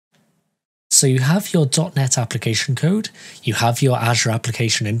So you have your .NET application code, you have your Azure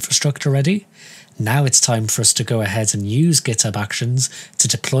application infrastructure ready. Now it's time for us to go ahead and use GitHub Actions to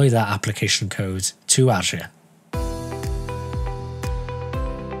deploy that application code to Azure.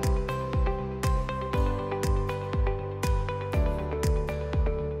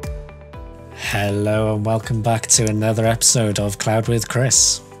 Hello and welcome back to another episode of Cloud with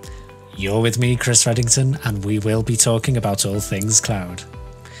Chris. You're with me, Chris Reddington, and we will be talking about all things cloud.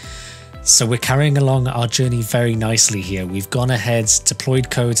 So we're carrying along our journey very nicely here. We've gone ahead, deployed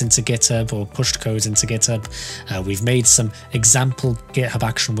code into GitHub or pushed code into GitHub. We've made some example GitHub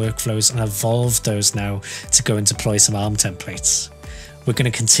action workflows and evolved those now to go and deploy some ARM templates. We're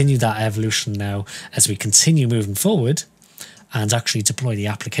going to continue that evolution now as we continue moving forward and actually deploy the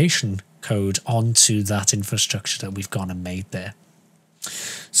application code onto that infrastructure that we've gone and made there.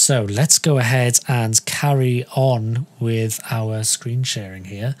 So let's go ahead and carry on with our screen sharing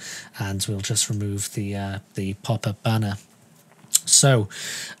here, and we'll just remove the pop-up banner. So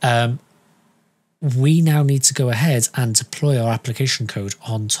we now need to go ahead and deploy our application code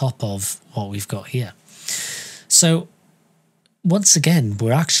on top of what we've got here. So once again,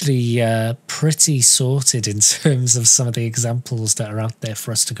 we're actually pretty sorted in terms of some of the examples that are out there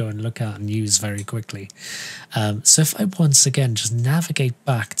for us to go and look at and use very quickly. So if I once again just navigate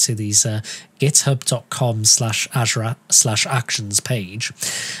back to these github.com/Azure/actions page,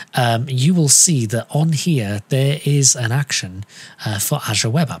 you will see that on here there is an action for Azure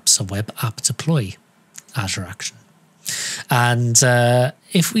Web Apps, a Web App Deploy Azure action. And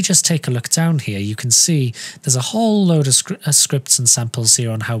if we just take a look down here, you can see there's a whole load of scripts and samples here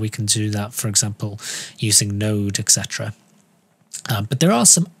on how we can do that, for example, using Node, etc. But there are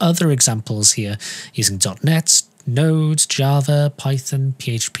some other examples here using .NET, Node, Java, Python,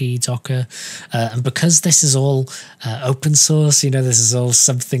 PHP, Docker. And because this is all open source, this is all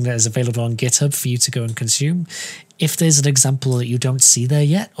something that is available on GitHub for you to go and consume. If there's an example that you don't see there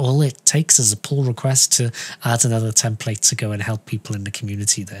yet, all it takes is a pull request to add another template to go and help people in the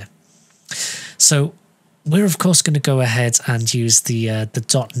community there. So we're of course going to go ahead and use the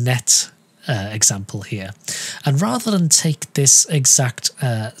 .NET example here. And rather than take this exact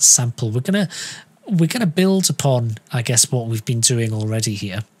sample, we're gonna build upon, I guess, what we've been doing already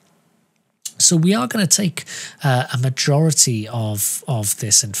here. So we are going to take a majority of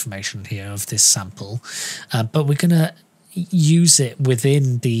this information here, of this sample, but we're going to use it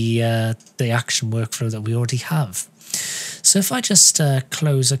within the action workflow that we already have. So if I just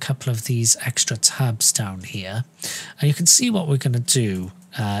close a couple of these extra tabs down here, and you can see what we're going to do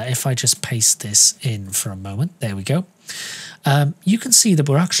if I just paste this in for a moment. There we go. You can see that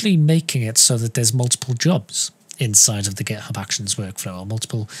we're actually making it so that there's multiple jobs inside of the GitHub Actions workflow, or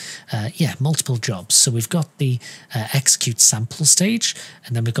multiple jobs. So we've got the execute sample stage,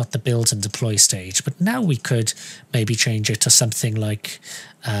 and then we've got the build and deploy stage. But now we could maybe change it to something like,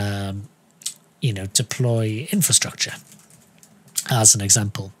 deploy infrastructure as an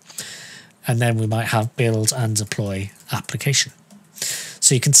example. And then we might have build and deploy application.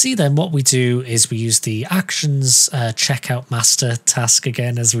 So you can see then what we do is we use the actions checkout master task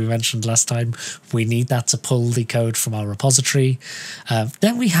again, as we mentioned last time. We need that to pull the code from our repository.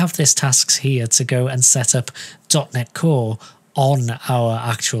 Then we have this tasks here to go and set up .NET Core on our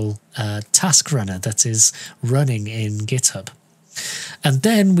actual task runner that is running in GitHub. And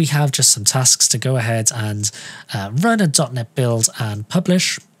then we have just some tasks to go ahead and run a .NET build and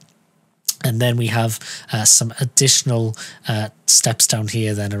publish. And then we have some additional steps down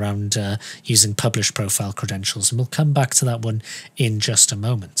here then around using publish profile credentials. And we'll come back to that one in just a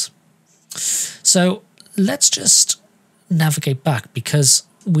moment. So let's just navigate back, because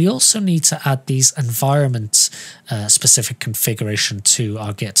we also need to add these environment specific configuration to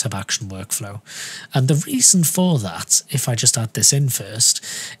our GitHub action workflow. And the reason for that, if I just add this in first,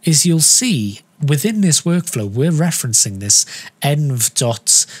 is you'll see within this workflow, we're referencing this env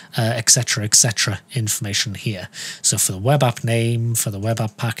etc information here. So for the web app name, for the web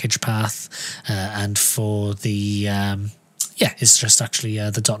app package path, and for the, it's just actually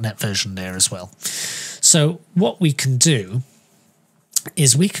the .NET version there as well. So what we can do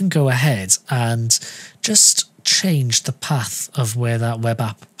is we can go ahead and just change the path of where that web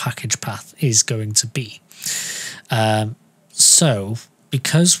app package path is going to be. So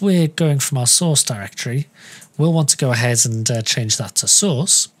because we're going from our source directory, we'll want to go ahead and change that to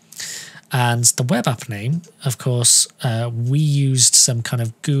source. And the web app name, of course, we used some kind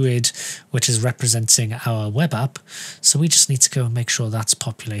of GUID, which is representing our web app. So we just need to go and make sure that's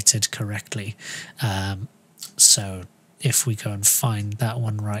populated correctly. So if we go and find that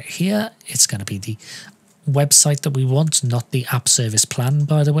one right here, it's going to be the website that we want, not the app service plan,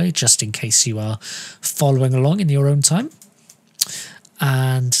 by the way, just in case you are following along in your own time.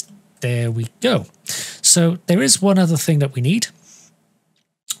 And there we go. So there is one other thing that we need.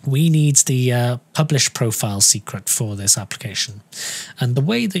 We need the publish profile secret for this application. And the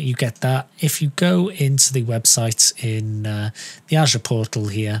way that you get that, if you go into the website in the Azure portal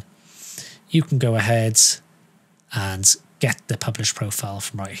here, you can go ahead and get the publish profile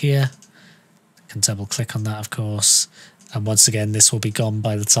from right here. You can double click on that, of course. And once again, this will be gone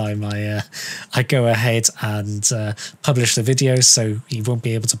by the time I go ahead and publish the video, so you won't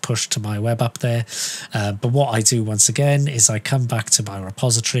be able to push to my web app there. But what I do once again is I come back to my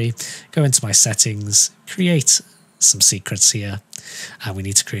repository, go into my settings, create some secrets here, and we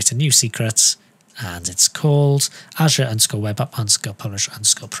need to create a new secret, and it's called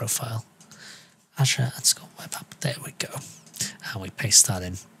Azure_web_app_publish_profile. Azure_web_app. There we go. And we paste that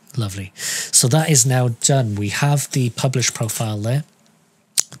in. Lovely. So that is now done. We have the publish profile there.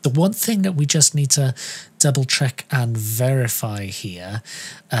 The one thing that we just need to double check and verify here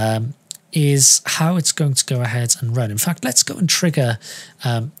is how it's going to go ahead and run. In fact, let's go and trigger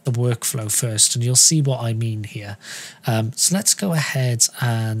the workflow first, and you'll see what I mean here. So let's go ahead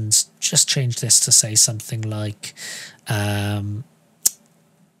and just change this to say something like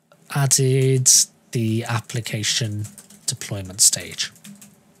added the application deployment stage.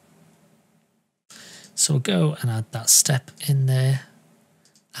 So we'll go and add that step in there,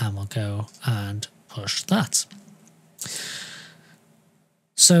 and we'll go and push that.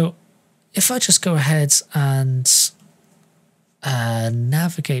 So if I just go ahead and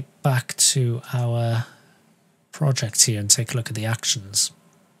navigate back to our project here and take a look at the actions,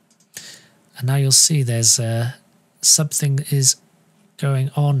 and now you'll see there's something is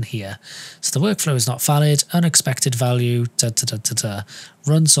going on here. So the workflow is not valid, unexpected value,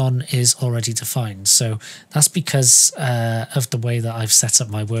 runs on is already defined. So that's because of the way that I've set up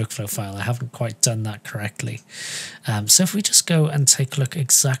my workflow file. I haven't quite done that correctly. So if we just go and take a look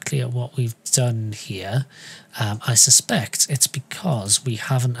exactly at what we've done here, I suspect it's because we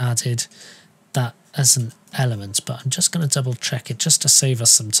haven't added that as an element, but I'm just going to double check it just to save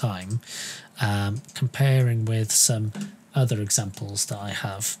us some time, comparing with some other examples that I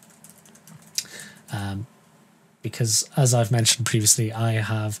have, because as I've mentioned previously, I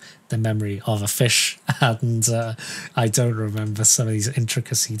have the memory of a fish, and I don't remember some of these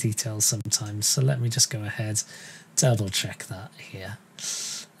intricacy details sometimes. So let me just go ahead, double check that here.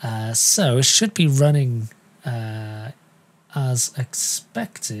 So it should be running as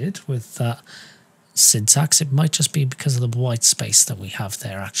expected with that syntax. It might just be because of the white space that we have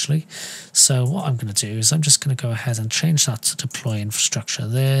there actually. So what I'm going to do is I'm just going to go ahead and change that to deploy infrastructure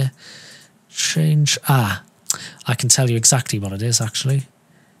there. I can tell you exactly what it is actually.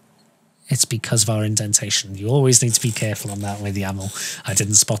 It's because of our indentation. You always need to be careful on that with YAML. I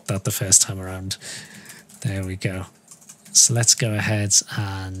didn't spot that the first time around. There we go. So let's go ahead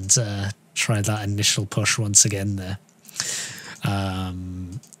and try that initial push once again there.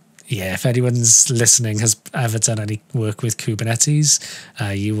 Yeah, if anyone's listening has ever done any work with Kubernetes,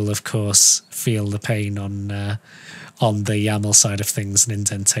 you will of course feel the pain on the YAML side of things and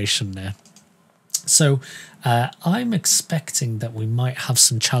indentation there. So I'm expecting that we might have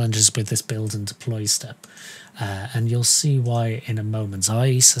some challenges with this build and deploy step, and you'll see why in a moment.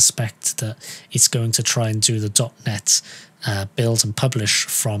 I suspect that it's going to try and do the .NET build and publish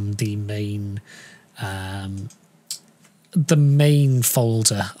from the main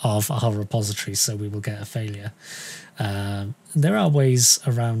folder of our repository, so we will get a failure. There are ways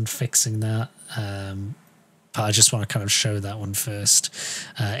around fixing that, but I just want to kind of show that one first.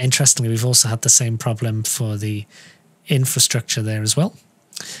 Interestingly, we've also had the same problem for the infrastructure there as well,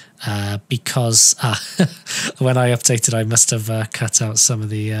 because when I updated, I must have cut out some of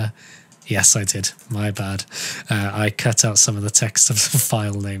the yes, I did. My bad. I cut out some of the text of the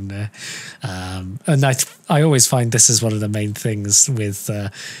file name there. And I always find this is one of the main things with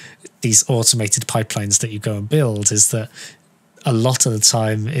these automated pipelines that you go and build, is that a lot of the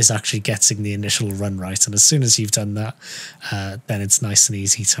time is actually getting the initial run right. And as soon as you've done that, then it's nice and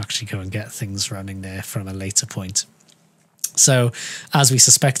easy to actually go and get things running there from a later point. So as we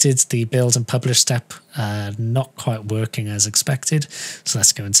suspected, the build and publish step not quite working as expected. So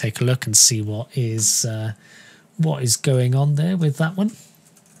let's go and take a look and see what is going on there with that one.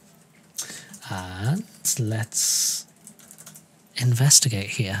 And let's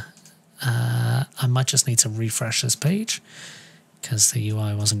investigate here. I might just need to refresh this page because the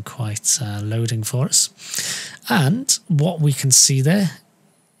UI wasn't quite loading for us. And what we can see there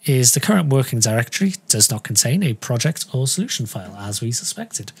is the current working directory does not contain a project or solution file, as we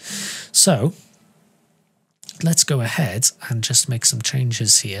suspected. So let's go ahead and just make some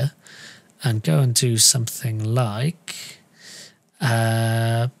changes here and go and do something like,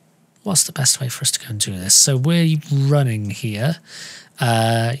 what's the best way for us to go and do this? So we're running here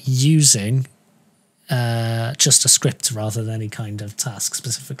using just a script rather than any kind of task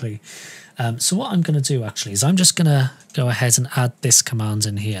specifically. So what I'm going to do actually is I'm just going to go ahead and add this command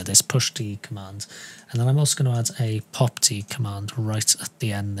in here, this pushd command, and then I'm also going to add a popd command right at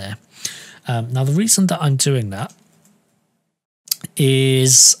the end there. Now the reason that I'm doing that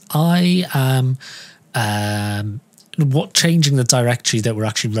is I am changing the directory that we're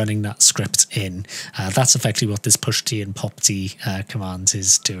actually running that script in. That's effectively what this pushd and popd command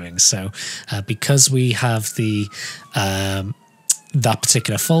is doing. So because we have the that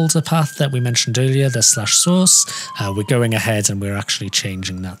particular folder path that we mentioned earlier, the /source, we're going ahead and we're actually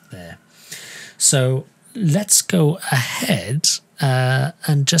changing that there. So let's go ahead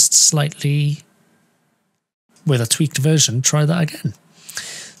and just slightly, with a tweaked version, try that again.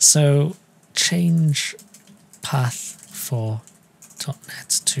 So change path for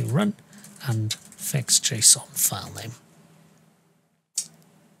 .NET to run and fix JSON file name.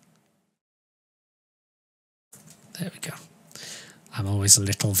 There we go. I'm always a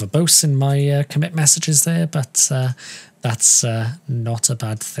little verbose in my commit messages there, but that's not a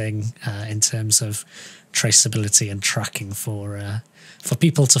bad thing in terms of traceability and tracking for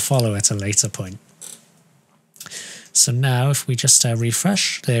people to follow at a later point. So now if we just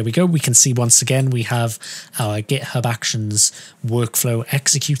refresh, there we go. We can see once again we have our GitHub Actions workflow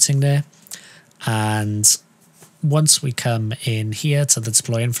executing there. And once we come in here to the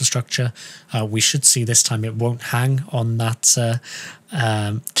deploy infrastructure, we should see this time it won't hang on that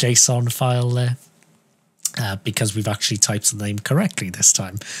JSON file there. Because we've actually typed the name correctly this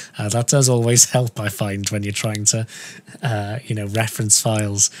time. That does always help, I find, when you're trying to, reference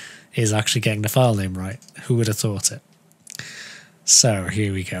files, is actually getting the file name right. Who would have thought it? So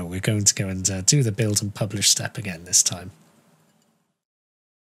here we go. We're going to go and do the build and publish step again this time.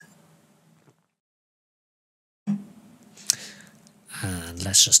 And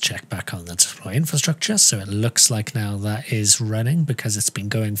let's just check back on the deploy infrastructure. So it looks like now that is running because it's been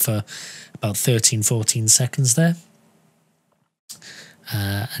going for about 13-14 seconds there.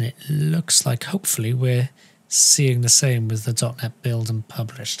 And it looks like hopefully we're seeing the same with the .NET build and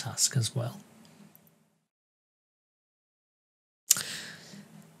publish task as well.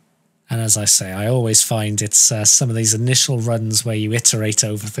 And as I say, I always find it's some of these initial runs where you iterate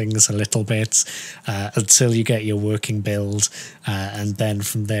over things a little bit until you get your working build. And then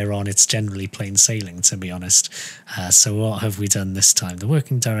from there on, it's generally plain sailing, to be honest. So what have we done this time? The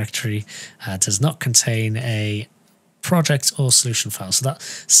working directory does not contain a project or solution file. So that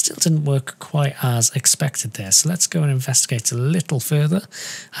still didn't work quite as expected there. So let's go and investigate a little further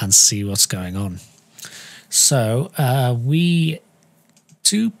and see what's going on. So we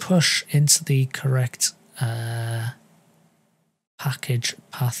do push into the correct package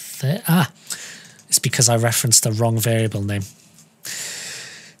path there. It's because I referenced the wrong variable name.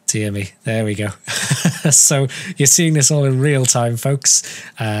 Dear me, there we go. So you're seeing this all in real time, folks.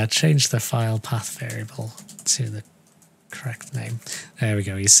 Change the file path variable to the correct name. There we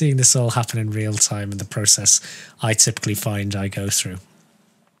go. You're seeing this all happen in real time in the process I typically find I go through.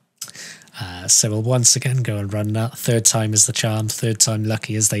 So we'll once again go and run that. Third time is the charm, third time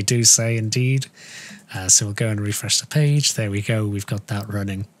lucky, as they do say indeed. So we'll go and refresh the page. There we go, we've got that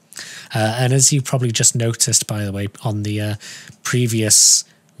running. And as you probably just noticed, by the way, on the previous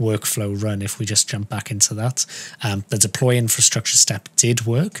workflow run, if we just jump back into that, the deploy infrastructure step did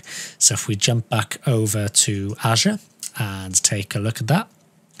work. So if we jump back over to Azure and take a look at that,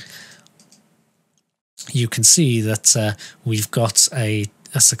 you can see that we've got a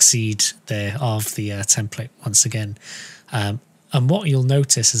succeed there of the template once again. And what you'll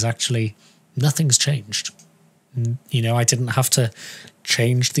notice is actually nothing's changed. You know, I didn't have to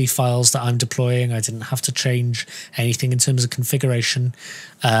change the files that I'm deploying. I didn't have to change anything in terms of configuration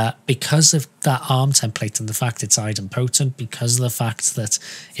because of that ARM template and the fact it's idempotent, because of the fact that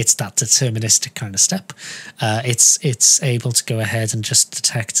it's that deterministic kind of step. It's able to go ahead and just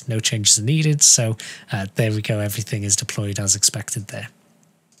detect no changes are needed. So there we go. Everything is deployed as expected there.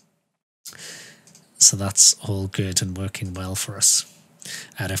 So that's all good and working well for us.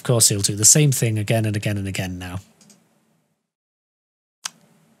 And of course, it'll do the same thing again and again and again now.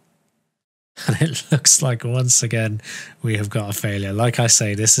 And it looks like once again we have got a failure. Like I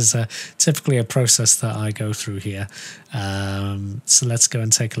say, this is typically a process that I go through here. So let's go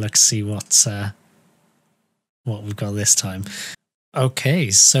and take a look, see what we've got this time.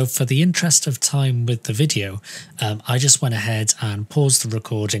 Okay, so for the interest of time with the video, I just went ahead and paused the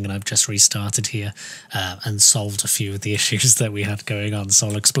recording, and I've just restarted here and solved a few of the issues that we had going on. So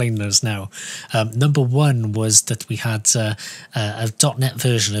I'll explain those now. Number one was that we had a .NET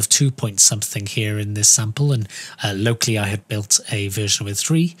version of 2 point something here in this sample, and locally I had built a version with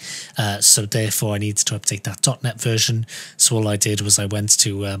 3, so therefore I needed to update that .NET version. So all I did was I went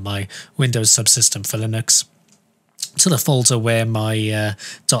to my Windows subsystem for Linux, to the folder where my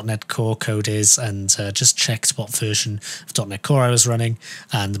 .NET Core code is, and just checked what version of .NET Core I was running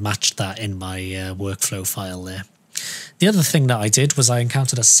and matched that in my workflow file there. The other thing that I did was I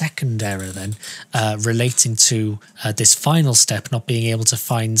encountered a second error then relating to this final step not being able to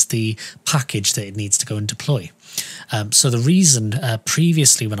find the package that it needs to go and deploy. So the reason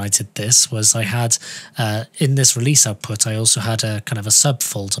previously when I did this was I had in this release output, I also had a kind of a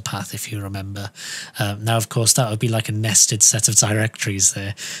subfolder path, if you remember. Now, of course, that would be like a nested set of directories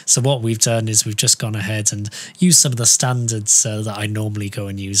there. So what we've done is we've just gone ahead and used some of the standards that I normally go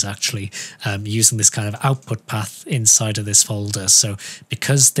and use, actually, using this kind of output path inside of this folder. So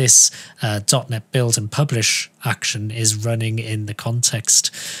because this .NET build and publish action is running in the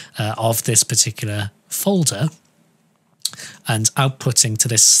context of this particular folder, and outputting to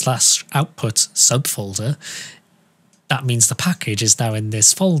this /output subfolder, that means the package is now in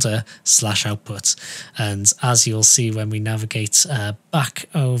this folder /output. And as you'll see when we navigate back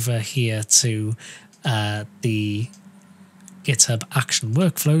over here to the GitHub action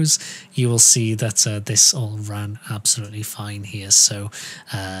workflows, you will see that this all ran absolutely fine here. So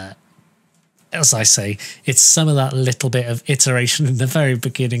as I say, it's some of that little bit of iteration in the very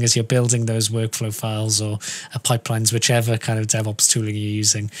beginning as you're building those workflow files or pipelines, whichever kind of DevOps tooling you're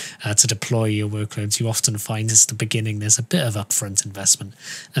using to deploy your workloads. You often find at the beginning there's a bit of upfront investment,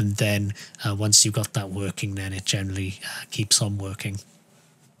 and then once you've got that working, then it generally keeps on working.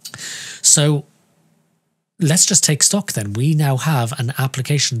 So let's just take stock then. We now have an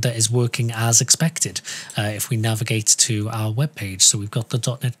application that is working as expected if we navigate to our web page. So we've got the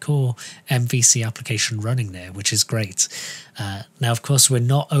 .NET Core MVC application running there, which is great. Now, of course, we're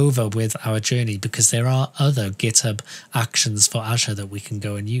not over with our journey because there are other GitHub actions for Azure that we can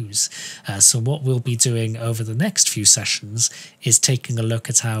go and use. So what we'll be doing over the next few sessions is taking a look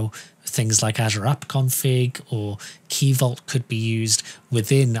at how things like Azure App Config or Key Vault could be used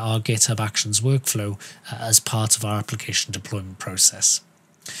within our GitHub Actions workflow as part of our application deployment process.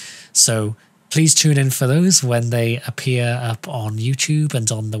 So please tune in for those when they appear up on YouTube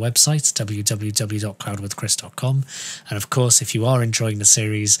and on the website, www.cloudwithchris.com. And of course, if you are enjoying the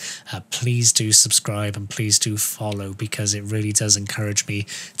series, please do subscribe and please do follow, because it really does encourage me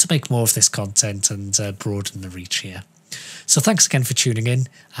to make more of this content and broaden the reach here. So thanks again for tuning in,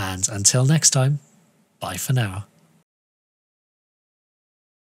 and until next time, bye for now.